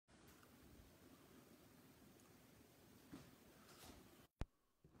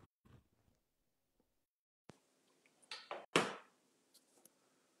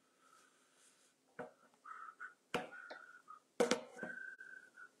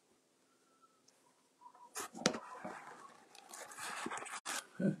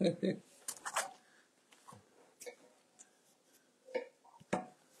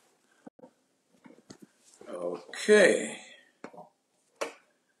Okay.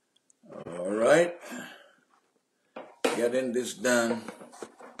 All right. Getting this done.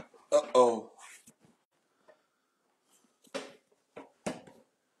 Uh-oh.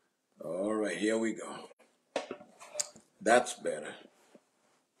 All right, here we go. That's better.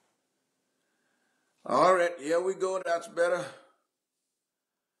 All right, here we go. That's better.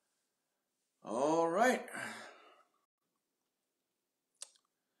 All right.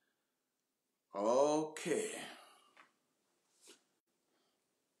 Okay.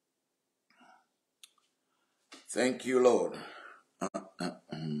 Thank you, Lord. Woke up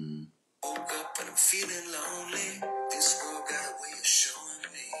and I'm feeling lonely. This world got a way of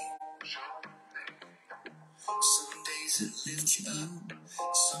showing me. Some days it'll lift you up,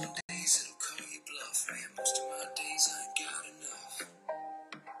 some days it'll call you bluff. Man, most of my days I ain't got enough.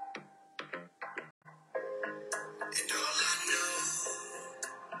 And all I know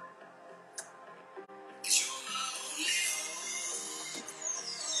is you're my only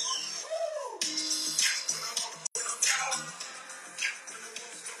hope. When I'm down,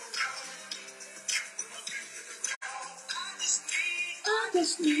 I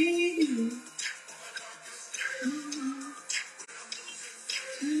just need you.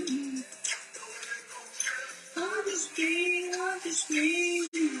 I just need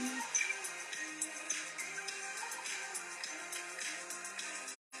you.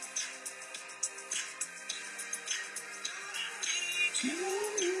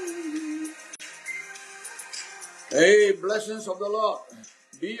 Hey, blessings of the Lord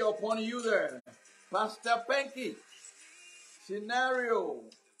be upon you there. Pastor Penky, scenario.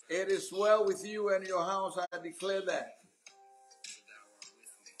 It is well with you and your house, I declare that.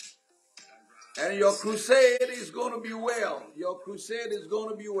 And your crusade is going to be well. Your crusade is going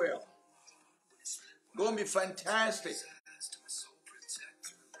to be well. Going to be fantastic.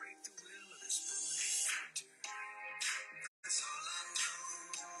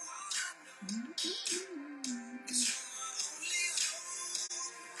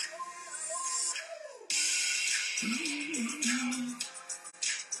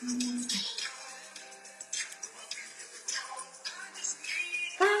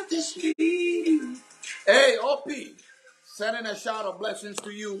 I just need you. Hey, OP, sending a shout of blessings to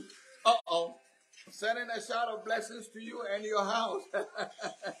you. Uh-oh. Sending a shout of blessings to you and your house.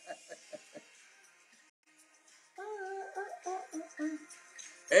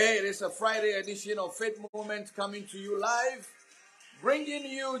 Hey, it is a Friday edition of Faith Moment coming to you live, bringing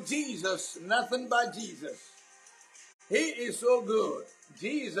you Jesus, nothing but Jesus. He is so good.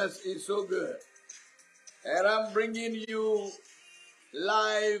 Jesus is so good. And I'm bringing you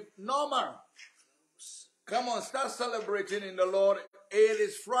live Norma. Come on, start celebrating in the Lord. It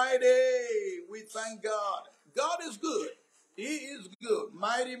is Friday. We thank God. God is good. He is good.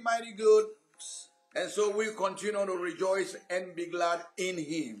 Mighty, mighty good. And so we continue to rejoice and be glad in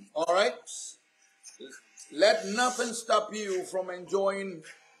Him. All right? Let nothing stop you from enjoying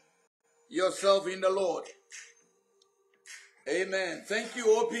yourself in the Lord. Amen. Thank you,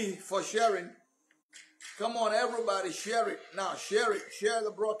 OP, for sharing. Come on, everybody, share it. Now, share it. Share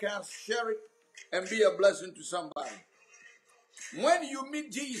the broadcast. Share it and be a blessing to somebody. When you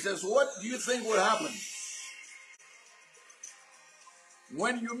meet Jesus, what do you think will happen?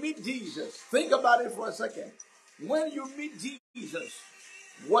 When you meet Jesus, think about it for a second. When you meet Jesus,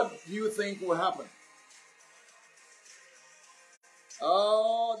 what do you think will happen?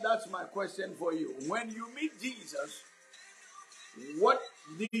 Oh, that's my question for you. When you meet Jesus, what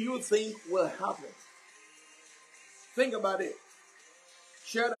do you think will happen? Think about it.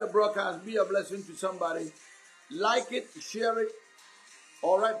 Share the broadcast. Be a blessing to somebody. Like it. Share it.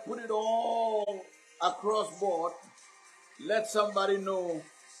 All right. Put it all across board. Let somebody know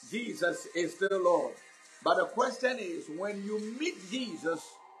Jesus is still Lord. But the question is, when you meet Jesus,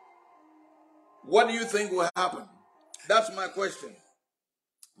 what do you think will happen? That's my question.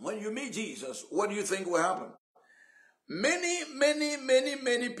 When you meet Jesus, what do you think will happen? Many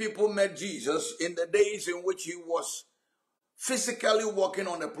people met Jesus in the days in which he was physically walking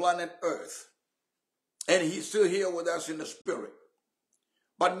on the planet Earth. And he's still here with us in the spirit.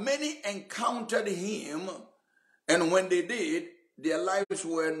 But many encountered him, and when they did, their lives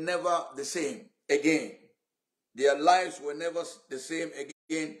were never the same again. Their lives were never the same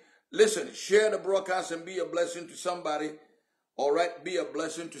again. Listen, share the broadcast and be a blessing to somebody. All right, be a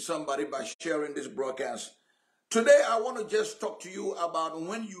blessing to somebody by sharing this broadcast. Today, I want to just talk to you about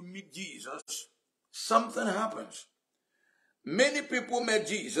when you meet Jesus, something happens. Many people met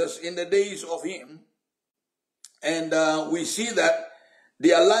Jesus in the days of him, and we see that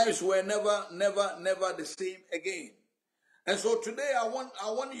Their lives were never the same again. And so today I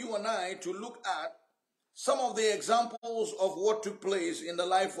want you and I to look at some of the examples of what took place in the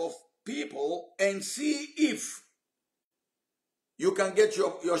life of people and see if you can get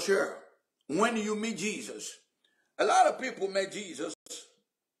your share when you meet Jesus. A lot of people met Jesus.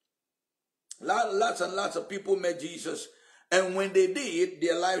 Lots and lots of people met Jesus. And when they did,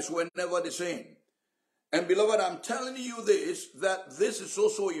 their lives were never the same. And beloved, I'm telling you this, that this is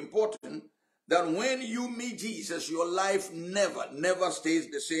so important, that when you meet Jesus, your life never stays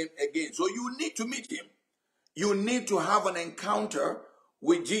the same again. So you need to meet him. You need to have an encounter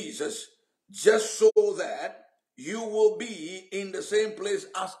with Jesus just so that you will be in the same place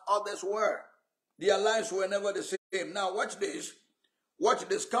as others were. Their lives were never the same. Now watch this. Watch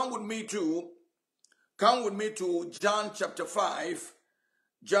this. Come with me to John chapter 5.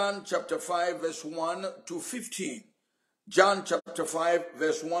 John chapter 5 verse 1 to 15. John chapter 5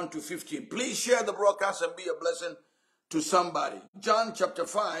 verse 1 to 15. Please share the broadcast and be a blessing to somebody. John chapter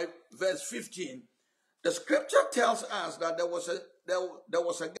 5 verse 15. The scripture tells us that there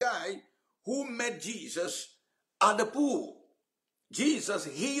was a guy who met Jesus at the pool. Jesus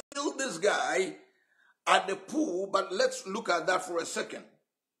healed this guy at the pool, but let's look at that for a second.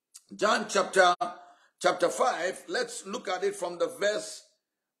 John chapter 5, let's look at it from the verse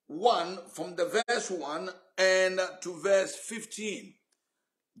 1 and to verse 15.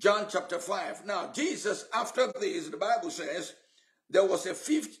 John chapter 5. Now, Jesus, after this, the Bible says, there was a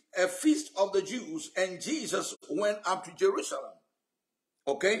feast of the Jews, and Jesus went up to Jerusalem.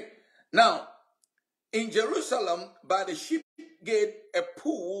 Okay? Now, in Jerusalem, by the sheep gate, a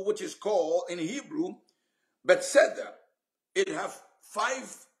pool, which is called in Hebrew, Bethesda. It has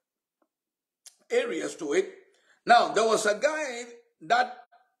 5 areas to it. Now, there was a guy that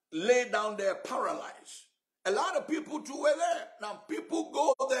lay down there paralyzed. A lot of people too were there. Now, people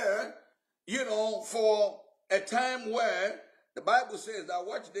go there, for a time where the Bible says that,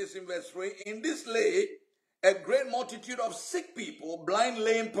 watch this in verse 3, in this lay a great multitude of sick people, blind,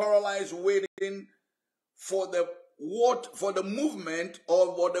 lame, paralyzed, waiting for the movement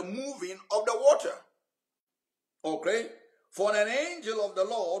or for the moving of the water. Okay? For an angel of the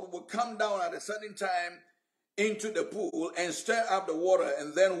Lord will come down at a certain time into the pool and stir up the water,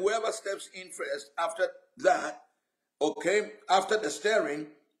 and then whoever steps in first after that, okay, after the stirring,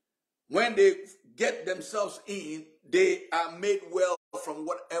 when they get themselves in, they are made well from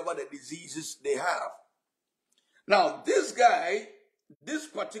whatever the diseases they have. Now, this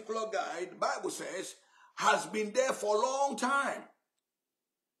particular guy, the Bible says, has been there for a long time.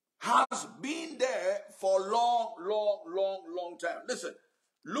 Has been there for a long time. Listen,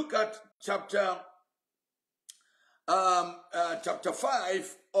 look at chapter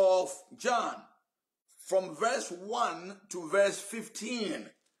 5 of John, from verse 1 to verse 15.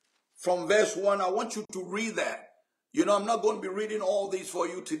 From verse 1, I want you to read that. I'm not going to be reading all these for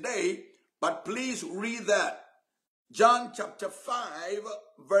you today, but please read that. John chapter 5,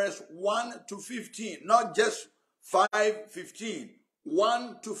 verse 1 to 15. Not just 5:15.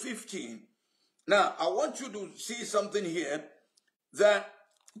 1 to 15. Now, I want you to see something here, that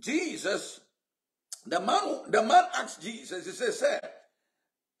Jesus, the man asked Jesus, he says, "Sir,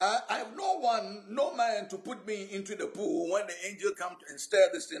 I have no man to put me into the pool when the angel comes and stir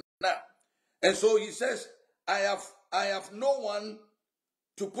this thing up." And so he says, I have no one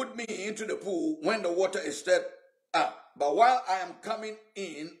to put me into the pool when the water is stirred up. But while I am coming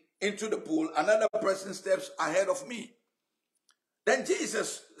into the pool, another person steps ahead of me. Then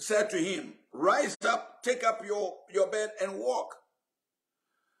Jesus said to him, "Rise up, take up your bed and walk."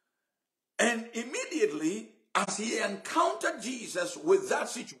 And immediately, as he encountered Jesus with that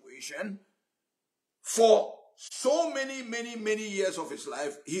situation, for so many years of his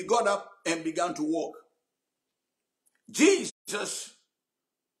life, he got up and began to walk. Jesus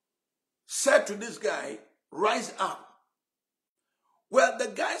said to this guy, "Rise up." Well, the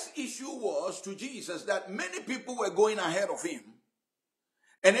guy's issue was to Jesus that many people were going ahead of him.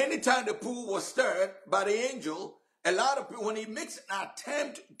 And anytime the pool was stirred by the angel, a lot of people, when he makes an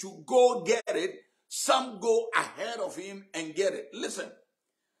attempt to go get it, some go ahead of him and get it. Listen,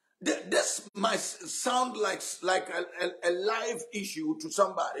 this might sound like a live issue to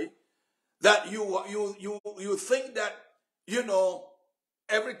somebody, that you think that,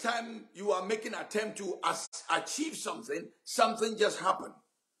 every time you are making an attempt to achieve something just happened.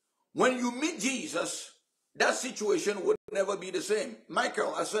 When you meet Jesus, that situation would never be the same.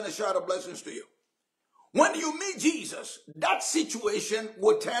 Michael, I send a shout of blessings to you. When you meet Jesus, that situation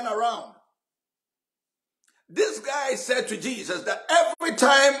will turn around. This guy said to Jesus that every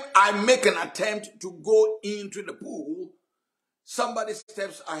time I make an attempt to go into the pool, somebody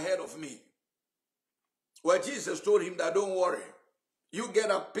steps ahead of me. Well, Jesus told him that, don't worry. You get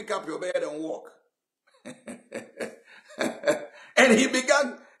up, pick up your bed and walk. And he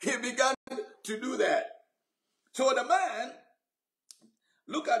began to do that. So the man,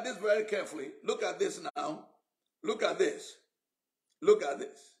 look at this very carefully. Look at this now. Look at this. Look at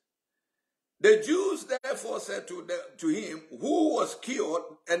this. The Jews therefore said to him, who was cured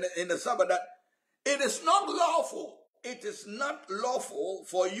in the Sabbath, that it is not lawful. It is not lawful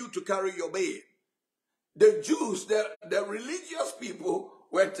for you to carry your bed. The Jews, the religious people,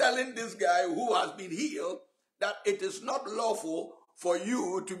 were telling this guy who has been healed that it is not lawful for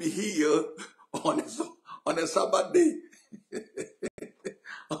you to be healed on a Sabbath day.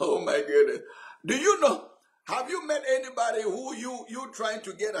 Oh my goodness. Do you know, have you met anybody who you trying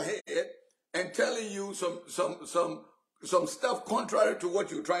to get ahead and telling you some stuff contrary to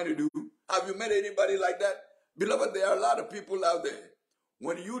what you're trying to do? Have you met anybody like that? Beloved, there are a lot of people out there.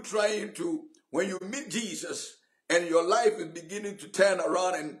 When you meet Jesus and your life is beginning to turn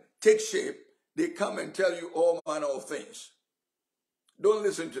around and take shape, they come and tell you all manner of things. Don't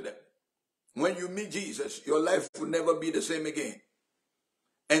listen to them. When you meet Jesus, your life will never be the same again.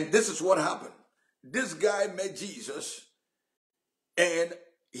 And this is what happened. This guy met Jesus, and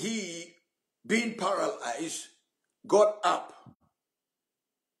he, being paralyzed, got up.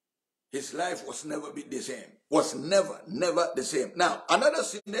 His life was never be the same. Was never the same. Now, another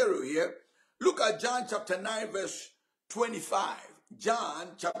scenario here. Look at John chapter 9, verse 25.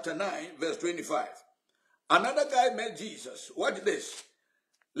 John chapter 9, verse 25. Another guy met Jesus. Watch this.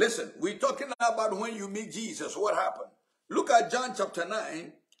 Listen, we're talking about when you meet Jesus, what happened? Look at John chapter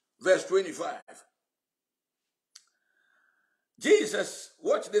 9, verse 25. Jesus,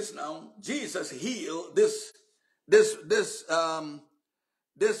 watch this now. Jesus healed this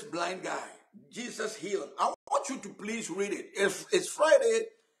blind guy. Jesus healed. I want you to please read it. If it's Friday,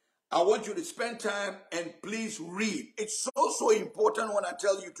 I want you to spend time and please read. It's so important when I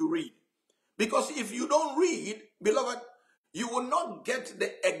tell you to read. Because if you don't read, beloved, you will not get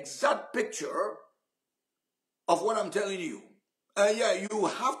the exact picture of what I'm telling you. You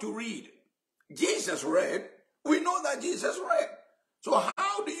have to read. Jesus read. We know that Jesus read. So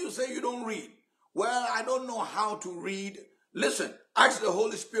how do you say you don't read? Well, I don't know how to read. Listen, ask the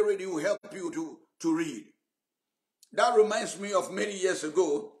Holy Spirit, He will help you to read. That reminds me of many years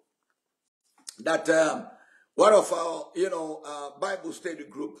ago that one of our Bible study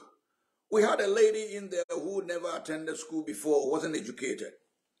group, we had a lady in there who never attended school before, wasn't educated.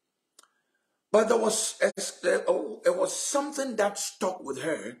 But there was something that stuck with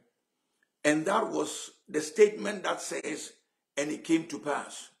her, and that was the statement that says, and it came to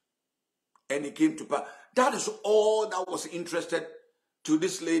pass. And it came to pass. That is all that was interested to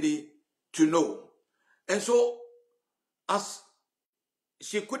this lady to know. And so, as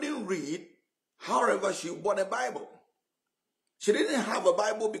she couldn't read, however, she bought a Bible. She didn't have a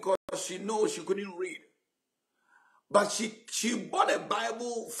Bible because she knows she couldn't read. But she bought a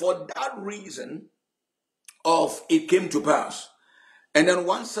Bible for that reason of it came to pass. And then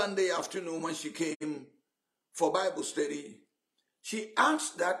one Sunday afternoon when she came for Bible study, she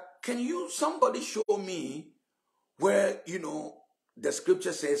asked that, can somebody show me where, the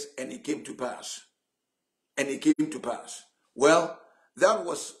scripture says, and it came to pass. And it came to pass. Well, that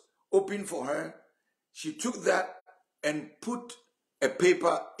was open for her. She took that and put a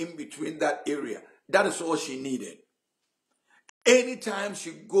paper in between that area. That is all she needed. Anytime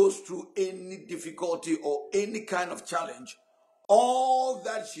she goes through any difficulty or any kind of challenge, all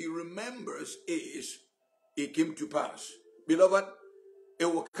that she remembers is, it came to pass. Beloved, it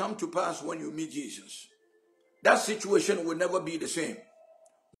will come to pass when you meet Jesus. That situation will never be the same.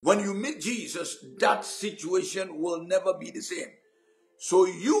 When you meet Jesus, that situation will never be the same. So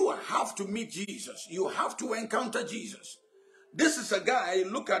you have to meet Jesus. You have to encounter Jesus. This is a guy,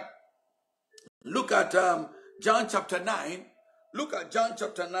 look at John chapter 9. Look at John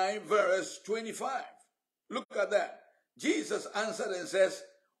chapter 9, verse 25. Look at that. Jesus answered and says,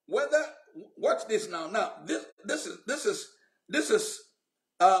 watch this now. Now, this is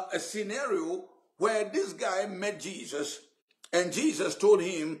a scenario where this guy met Jesus, and Jesus told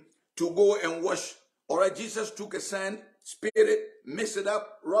him to go and wash. All right, Jesus took a sand, spit it, mix it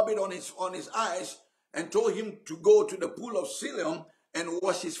up, rub it on his eyes, and told him to go to the pool of Siloam and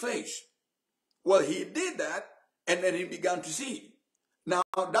wash his face. Well, he did that, and then he began to see. Now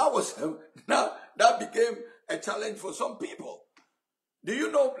that became a challenge for some people. Do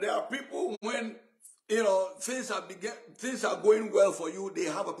you know there are people when things are going well for you, they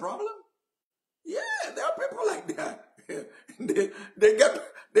have a problem? Yeah, there are people like that.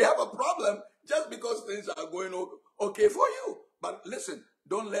 they have a problem just because things are going okay for you. But listen,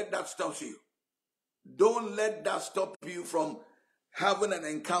 don't let that stop you. Don't let that stop you from having an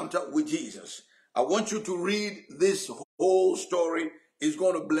encounter with Jesus. I want you to read this whole story. It's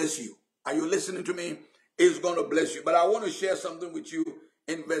going to bless you. Are you listening to me? It's going to bless you. But I want to share something with you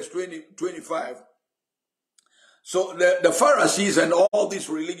in verse 25. So the Pharisees and all these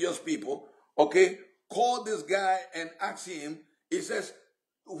religious people, okay, called this guy and asked him, he says,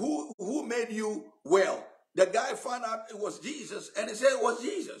 who made you well? The guy found out it was Jesus, and he said it was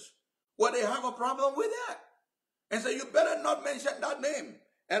Jesus. Well, they have a problem with that. And so you better not mention that name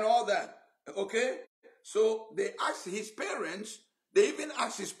and all that, okay? So they asked his parents, they even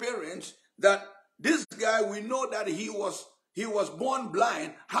asked his parents that this guy, we know that he was born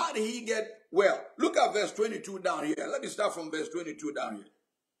blind. How did he get well? Look at verse 22 down here. Let me start from verse 22 down here.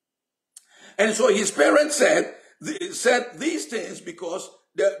 And so his parents said these things because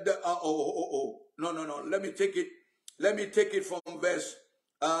no. Let me take it from verse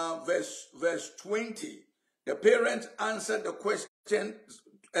 20. The parents answered the question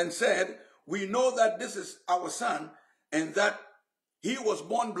and said, "We know that this is our son and that he was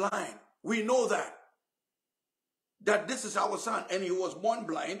born blind. We know that this is our son and he was born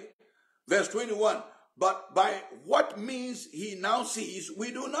blind." Verse 21, "But by what means he now sees,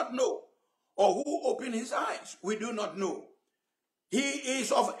 we do not know. Or who opened his eyes, we do not know. He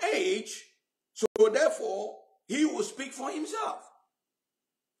is of age, so therefore he will speak for himself."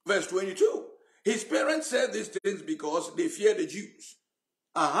 Verse 22, his parents said these things because they fear the Jews.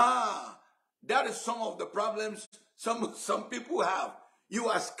 That is some of the problems some people have. You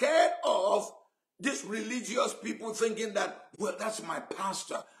are scared of these religious people thinking that, well, that's my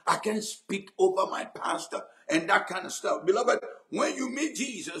pastor. I can speak over my pastor and that kind of stuff. Beloved, when you meet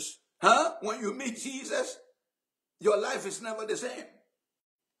Jesus, your life is never the same.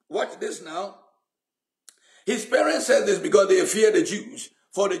 Watch this now. His parents said this because they fear the Jews.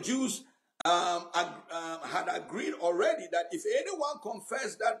 For the Jews had agreed already that if anyone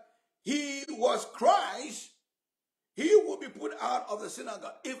confessed that he was Christ, he would be put out of the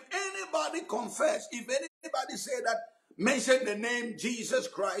synagogue. If anybody confess, if anybody say that, mention the name Jesus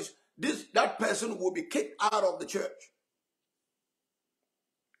Christ, that person will be kicked out of the church.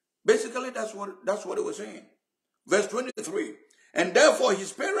 Basically, that's what it was saying. Verse 23. And therefore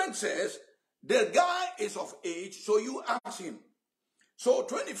his parents says, the guy is of age, so you ask him. So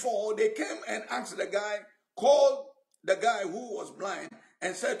 24, they came and asked the guy, called the guy who was blind,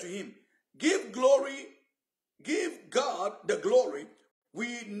 and said to him, give God the glory.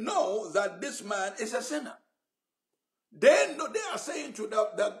 We know that this man is a sinner. Then they are saying to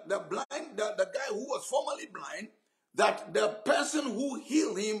the blind, the guy who was formerly blind, that the person who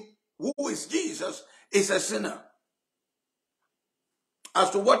healed him, who is Jesus, is a sinner. As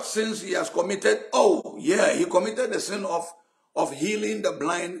to what sins he has committed, he committed the sin of healing the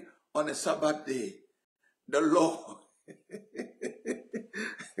blind on a Sabbath day. The law.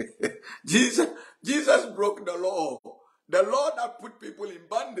 Jesus broke the law. The law that put people in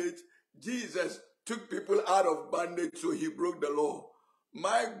bondage, Jesus took people out of bondage, so he broke the law.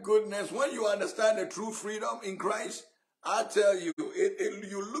 My goodness, when you understand the true freedom in Christ, I tell you,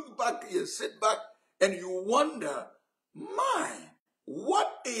 you look back, you sit back, and you wonder,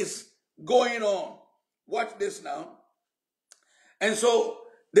 what is going on? Watch this now. And so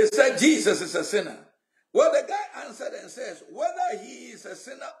they said Jesus is a sinner. Well, the guy answered and says, whether he is a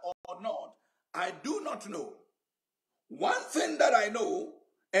sinner or not, I do not know. One thing that I know,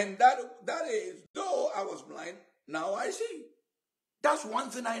 and that is, though I was blind, now I see. That's one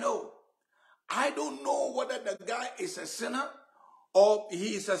thing I know. I don't know whether the guy is a sinner or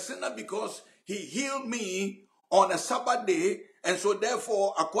he is a sinner because he healed me on a Sabbath day, and so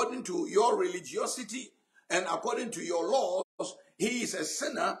therefore, according to your religiosity and according to your laws, he is a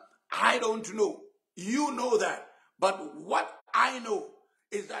sinner. I don't know. You know that. But what I know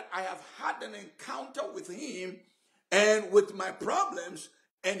is that I have had an encounter with him and with my problems,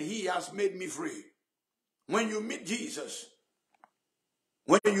 and he has made me free. When you meet Jesus,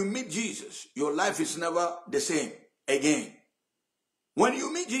 your life is never the same again. When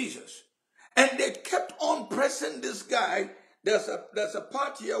you meet Jesus, and they kept on pressing this guy. There's a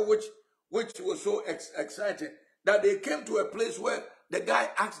part here which was so exciting that they came to a place where the guy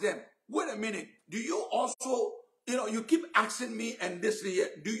asked them, wait a minute, do you also, you keep asking me and this here,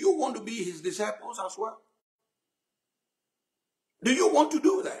 do you want to be his disciples as well? Do you want to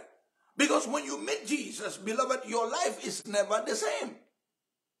do that? Because when you meet Jesus, beloved, your life is never the same.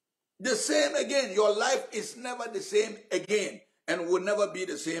 The same again. Your life is never the same again and will never be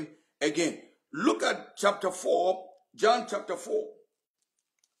the same again. Look at chapter 4, John chapter 4.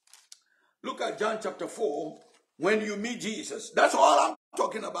 Look at John chapter 4, When you meet Jesus, that's all I'm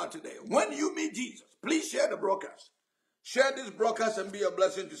talking about today. When you meet Jesus, please share the broadcast. Share this broadcast and be a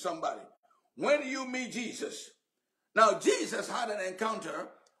blessing to somebody. When you meet Jesus, now Jesus had an encounter,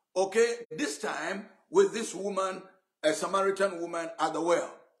 okay, this time with this woman, a Samaritan woman at the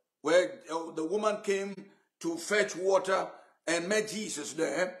well, where the woman came to fetch water and met Jesus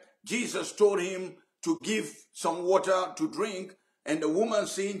there. Jesus told him to give some water to drink, and the woman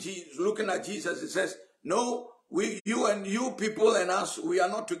seeing Jesus, looking at Jesus, he says, no, you people and us, we are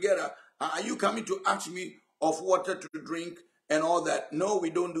not together. Are you coming to ask me of water to drink and all that? No, we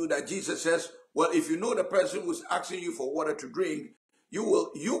don't do that. Jesus says, well, if you know the person who's asking you for water to drink, you will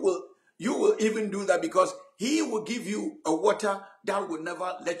even do that, because he will give you a water that will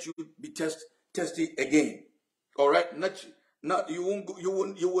never let you be thirsty again. All right, you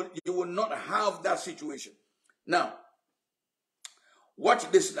will not have that situation. Now,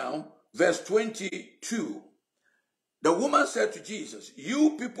 watch this now, verse 22. The woman said to Jesus,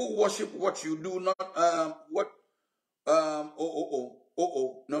 you people worship what you do not,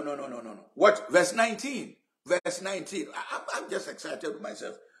 no. What? Verse 19. Verse 19. I'm just excited with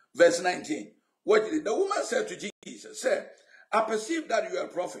myself. Verse 19. What did the woman said to Jesus? Said, I perceive that you are a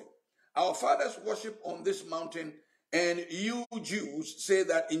prophet. Our fathers worship on this mountain, and you Jews say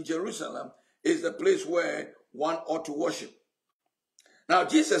that in Jerusalem is the place where one ought to worship. Now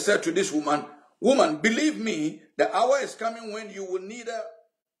Jesus said to this woman, woman, believe me, the hour is coming when you will neither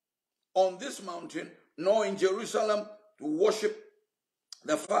on this mountain nor in Jerusalem to worship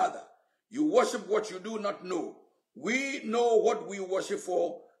the Father. You worship what you do not know. We know what we worship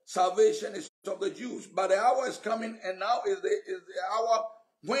for. Salvation is of the Jews. But the hour is coming, and now is the hour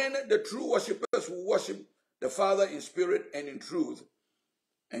when the true worshippers will worship the Father in spirit and in truth.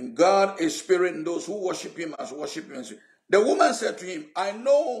 And God is spirit, and those who worship him must worship him in spirit. The woman said to him, I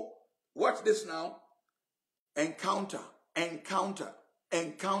know, watch this now, encounter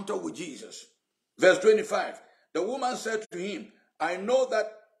with Jesus. Verse 25, the woman said to him, I know that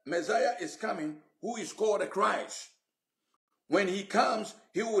Messiah is coming, who is called the Christ. When he comes,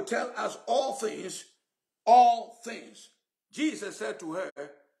 he will tell us all things, all things. Jesus said to her,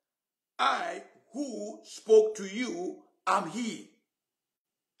 I who spoke to you am he.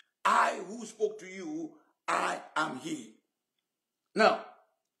 I who spoke to you, I am he. Now,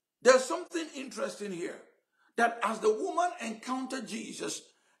 there's something interesting here, that as the woman encountered Jesus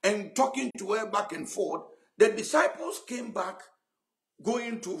and talking to her back and forth, the disciples came back,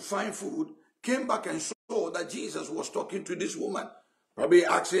 going to find food, came back and saw that Jesus was talking to this woman, probably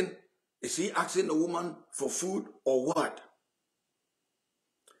asking, is he asking the woman for food or what?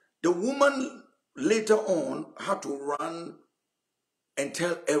 The woman later on had to run and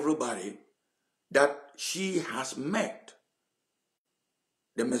tell everybody that she has met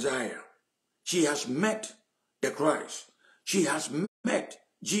the Messiah. She has met the Christ. She has met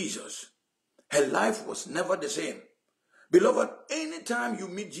Jesus. Her life was never the same. Beloved, anytime you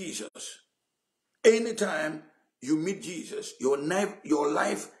meet Jesus, your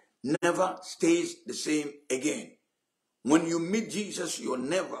life never stays the same again. When you meet Jesus, you will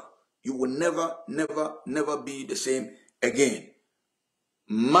never be the same again.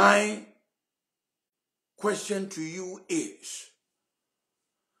 My question to you is,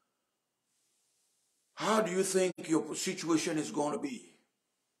 how do you think your situation is going to be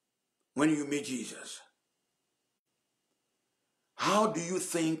when you meet Jesus? How do you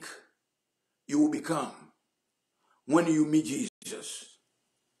think you will become when you meet Jesus?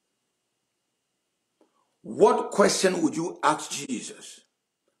 What question would you ask Jesus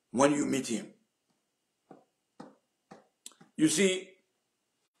when you meet him? You see,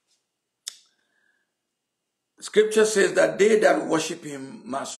 Scripture says that they that worship him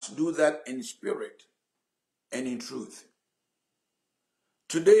must do that in spirit and in truth.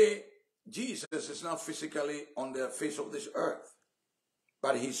 Today, Jesus is not physically on the face of this earth,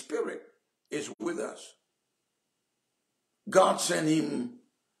 but his spirit is with us. God sent him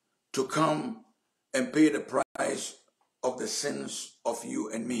to come and pay the price of the sins of you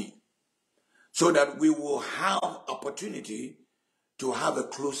and me, so that we will have opportunity to have a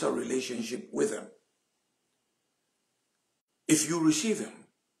closer relationship with him. If you receive him,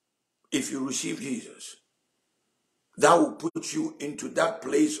 if you receive Jesus, that will put you into that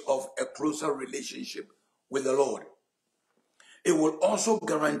place of a closer relationship with the Lord. It will also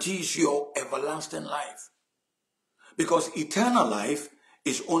guarantee your everlasting life, because eternal life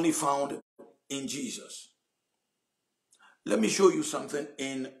is only found in Jesus. Let me show you something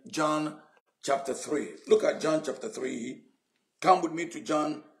in John chapter 3. Look at John chapter 3. Come with me to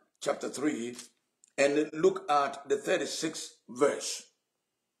John chapter 3 and look at the 36th verse.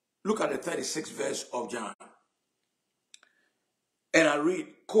 Look at the 36th verse of John. And I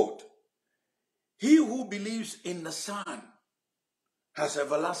read, quote, "He who believes in the Son has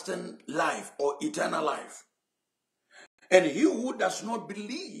everlasting life or eternal life. And he who does not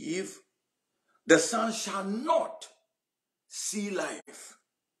believe the Son shall not see life,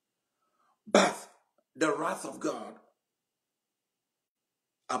 but the wrath of God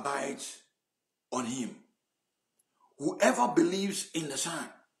abides on him." Whoever believes in the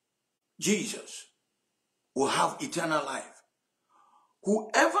Son, Jesus, will have eternal life.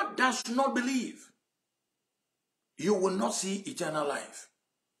 Whoever does not believe, you will not see eternal life.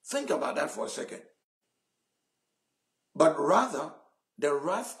 Think about that for a second. But rather, the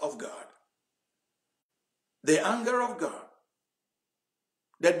wrath of God, the anger of God,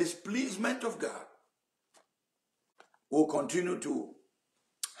 the displeasement of God will continue to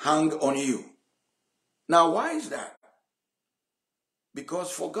hang on you. Now, why is that?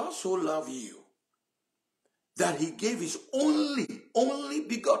 Because for God so loved you that he gave his only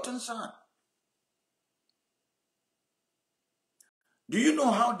begotten Son. Do you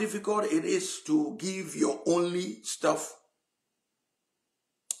know how difficult it is to give your only stuff?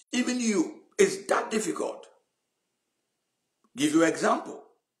 Even you, it's that difficult. Give you an example.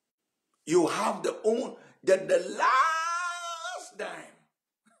 You have the last dime.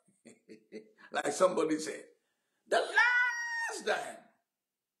 Like somebody said, the last dime.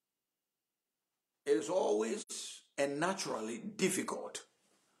 It is always and naturally difficult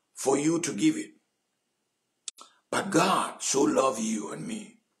for you to give it. But God so loved you and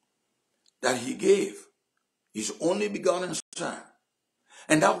me that he gave his only begotten Son.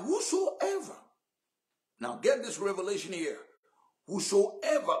 And that whosoever, now get this revelation here,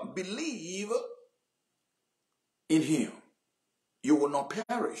 whosoever believe in him, you will not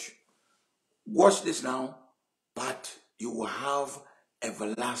perish. Watch this now, but you will have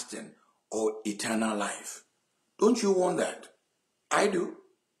everlasting or eternal life. Don't you want that? I do.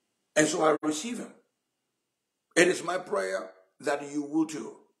 And so I receive him. It is my prayer that you will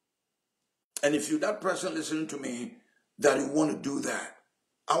too. And if you're that person listening to me, that you want to do that,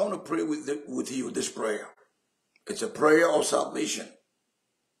 I want to pray with you this prayer. It's a prayer of salvation.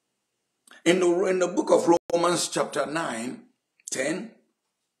 In the book of Romans chapter 9:10,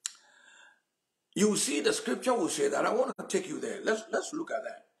 you see the scripture will say that. I want to take you there. Let's look at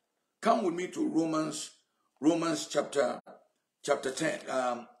that. Come with me to Romans chapter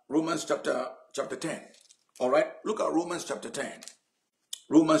 10. Romans chapter 10. All right, look at Romans chapter 10.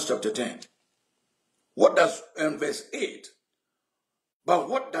 Romans chapter 10. What does, in verse 8, but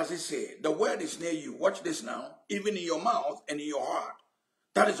what does it say? The word is near you. Watch this now. Even in your mouth and in your heart.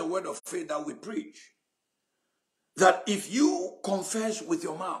 That is the word of faith that we preach. That if you confess with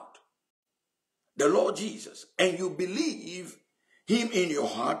your mouth the Lord Jesus and you believe him in your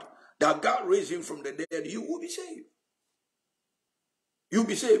heart, that God raised him from the dead, you will be saved. You'll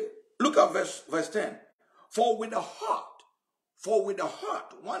be saved. Look at verse 10. For with the heart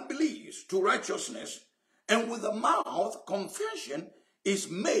one believes to righteousness, and with the mouth confession is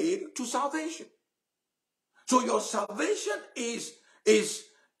made to salvation. So your salvation is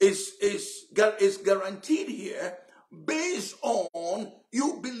guaranteed here based on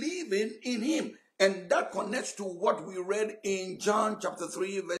you believing in him. And that connects to what we read in John chapter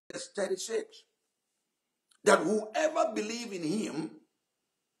 3 verse 36. That whoever believes in him,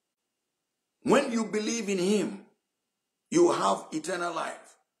 when you believe in him, you have eternal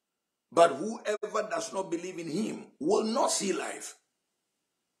life. But whoever does not believe in him will not see life.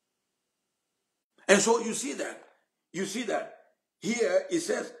 And so you see that. Here it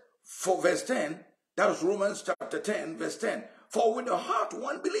says, for verse 10, that is Romans chapter 10, verse 10. For with the heart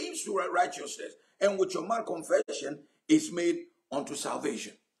one believes to righteousness, and with your mouth confession is made unto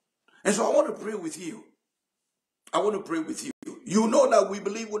salvation. And so I want to pray with you. You know that we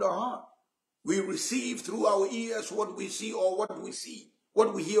believe with our heart. We receive through our ears what we see or what we see,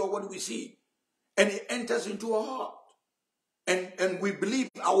 what we hear or what we see. And it enters into our heart. And we believe,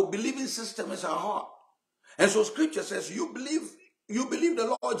 our believing system is our heart. And so scripture says you believe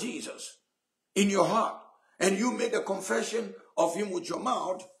the Lord Jesus in your heart, and you make a confession of him with your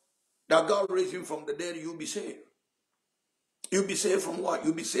mouth that God raised him from the dead, you'll be saved. You'll be saved from what?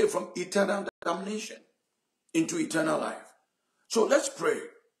 You'll be saved from eternal damnation into eternal life. So let's pray.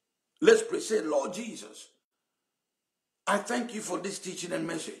 Let's pray. Say, Lord Jesus, I thank you for this teaching and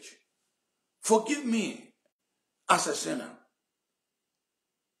message. Forgive me as a sinner.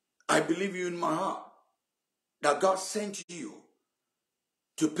 I believe you in my heart that God sent you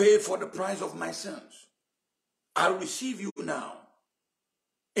to pay for the price of my sins. I receive you now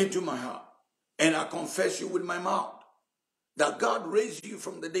into my heart, and I confess you with my mouth that God raised you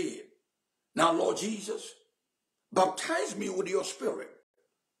from the dead. Now, Lord Jesus, Baptize me with your Spirit,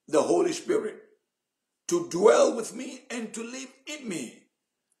 the Holy Spirit, to dwell with me and to live in me,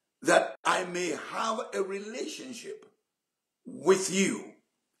 that I may have a relationship with you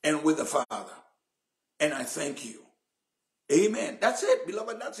and with the Father. And I thank you. Amen. That's it,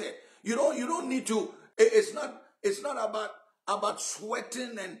 beloved. That's it. You don't need to. It's not about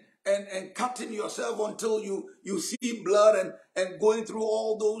sweating and cutting yourself until you see blood and going through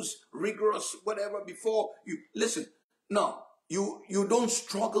all those rigorous whatever before you listen. No, you don't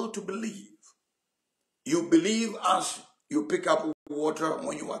struggle to believe. You believe as you pick up water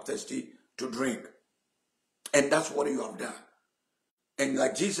when you are thirsty to drink. And that's what you have done. And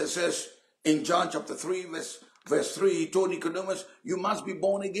like Jesus says in John chapter 3, verse 3, he told Nicodemus, you must be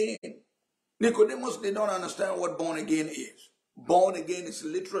born again. Nicodemus, they don't understand what born again is. Born again is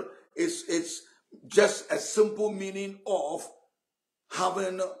literal. It's just a simple meaning of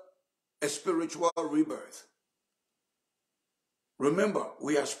having a spiritual rebirth. Remember,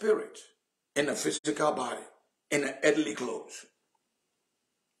 we are spirit in a physical body, in an earthly clothes.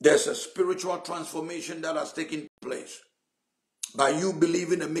 There's a spiritual transformation that has taken place by you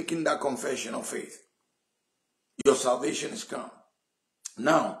believing and making that confession of faith. Your salvation is come.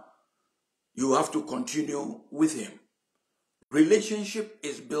 Now, you have to continue with him. Relationship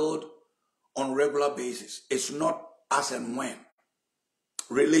is built on regular basis. It's not as and when.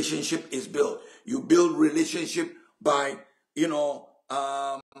 Relationship is built. You build relationship by,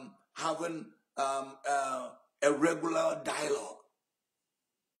 having a regular dialogue.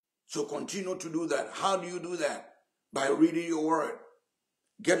 So continue to do that. How do you do that? By reading your word.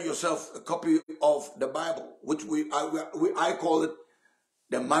 Get yourself a copy of the Bible, which I call it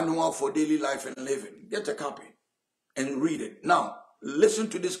the Manual for Daily Life and Living. Get a copy and read it. Now, listen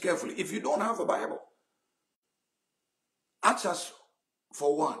to this carefully. If you don't have a Bible, ask us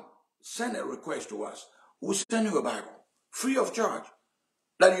for one. Send a request to us. We'll send you a Bible, free of charge,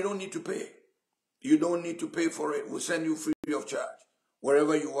 that you don't need to pay. You don't need to pay for it. We'll send you free of charge,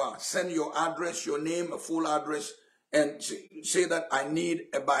 wherever you are. Send your address, your name, a full address, and say that I need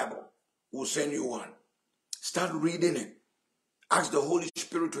a Bible. We'll send you one. Start reading it. Ask the Holy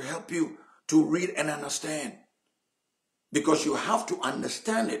Spirit to help you to read and understand. Because you have to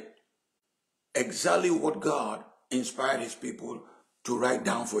understand it. Exactly what God inspired his people to write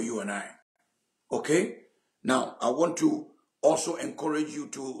down for you and I. Okay? Now, I want to also encourage you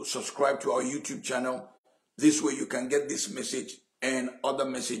to subscribe to our YouTube channel. This way you can get this message and other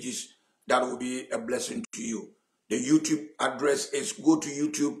messages that will be a blessing to you. The YouTube address is go to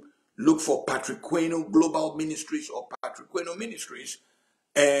YouTube, look for Patrick Quainoo Global Ministries or Patrick Quainoo Ministries,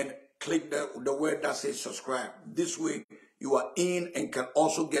 and click the word that says subscribe. This way you are in and can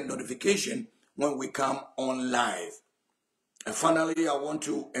also get notification when we come on live. And finally, I want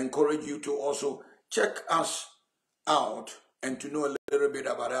to encourage you to also check us out and to know a little bit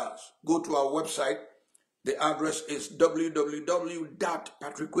about us. Go to our website. The address is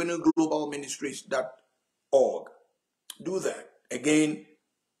www.patrickquainooglobalministries.org. Do that. Again,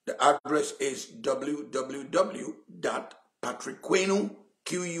 the address is www.patrickquainoo,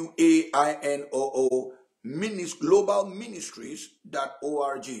 Quainoo,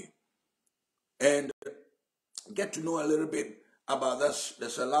 globalministries.org. And get to know a little bit about us.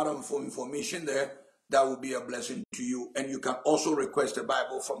 There's a lot of information there that will be a blessing to you. And you can also request a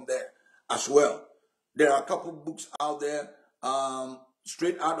Bible from there as well. There are a couple books out there.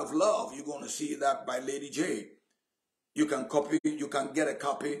 Straight Out of Love, you're going to see that by Lady J. You can get a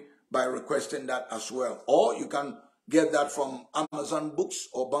copy by requesting that as well. Or you can get that from Amazon Books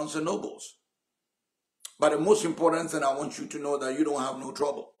or Barnes & Nobles. But the most important thing, I want you to know that you don't have no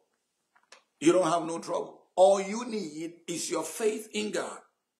trouble. You don't have no trouble. All you need is your faith in God.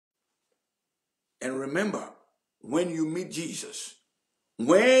 And remember, when you meet Jesus,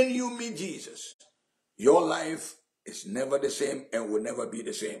 your life is never the same and will never be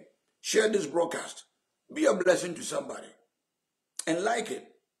the same. Share this broadcast. Be a blessing to somebody. And like it.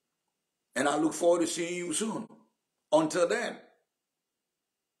 And I look forward to seeing you soon. Until then,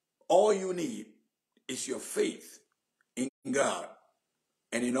 all you need is your faith in God.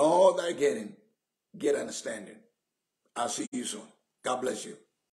 And in all thy getting, get understanding. I'll see you soon. God bless you.